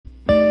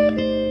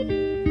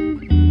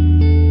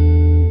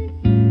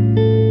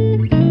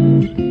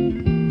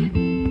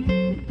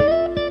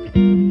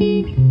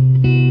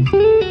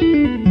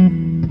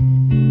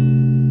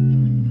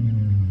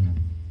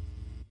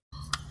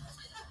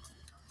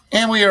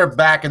we are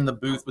back in the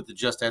booth with the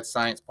Just Add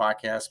Science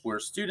podcast, where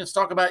students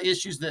talk about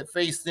issues that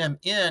face them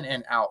in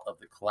and out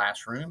of the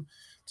classroom.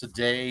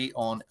 Today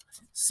on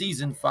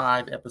season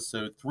 5,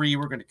 episode 3,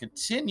 we're going to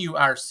continue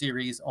our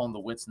series on the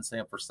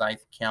Winston-Salem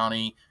Forsyth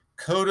County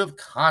Code of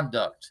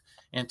Conduct.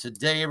 And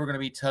today we're going to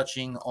be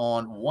touching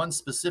on one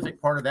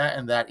specific part of that,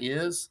 and that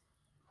is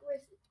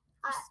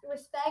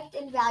respect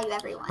and value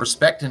everyone.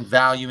 Respect and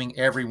valuing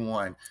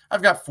everyone.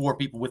 I've got 4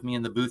 people with me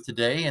in the booth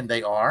today, and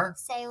they are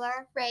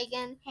Sailor,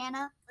 Reagan,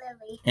 Hannah,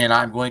 Lily. And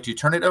I'm going to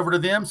turn it over to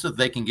them so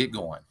they can get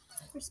going.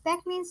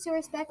 Respect means to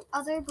respect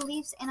other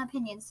beliefs and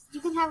opinions. You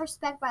can have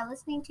respect by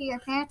listening to your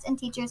parents and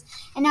teachers.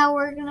 And now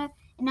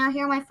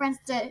here are my friends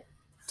to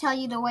tell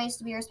you the ways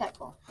to be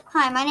respectful.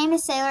 Hi, my name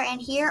is Sailor,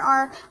 and here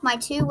are my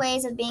 2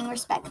 ways of being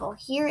respectful.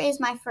 Here is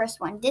my first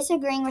one,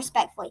 disagreeing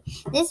respectfully.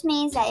 This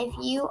means that if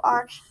you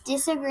are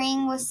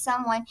disagreeing with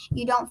someone,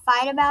 you don't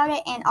fight about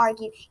it and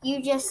argue.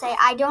 You just say,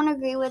 I don't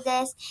agree with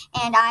this,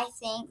 and I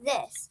think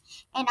this.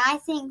 And I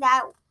think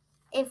that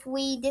if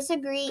we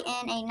disagree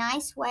in a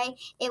nice way,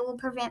 it will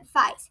prevent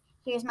fights.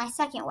 Here's my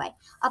second way.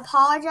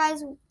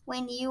 Apologize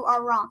when you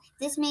are wrong.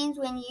 This means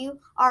when you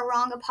are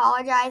wrong,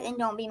 apologize and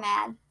don't be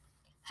mad.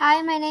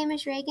 Hi, my name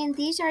is Reagan.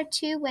 These are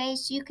 2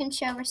 ways you can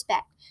show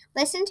respect.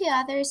 Listen to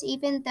others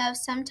even though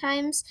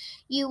sometimes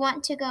you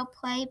want to go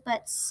play,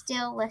 but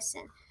still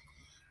listen.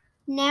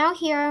 Now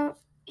here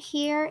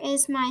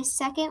is my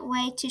second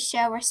way to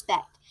show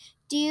respect.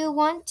 Do you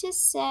want to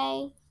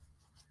say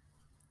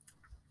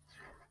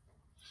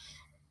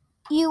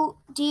you'll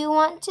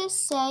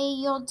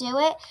do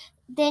it?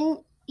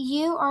 Then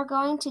you are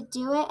going to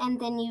do it, and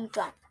then you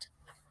don't.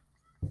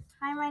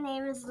 Hi, my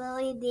name is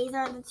Lily. These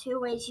are the 2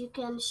 ways you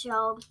can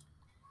show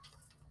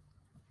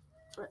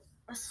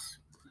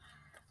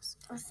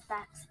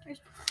respect.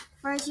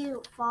 First,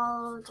 you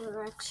follow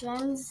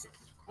directions,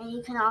 and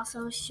you can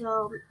also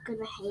show good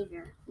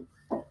behavior.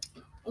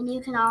 And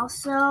you can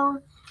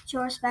also show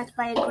respect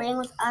by agreeing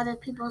with other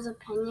people's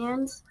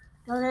opinions.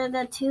 Those are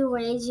the 2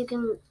 ways you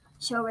can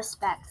show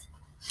respect.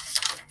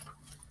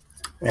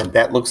 And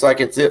that looks like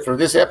it's it for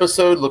this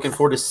episode. Looking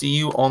forward to see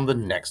you on the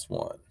next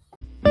one.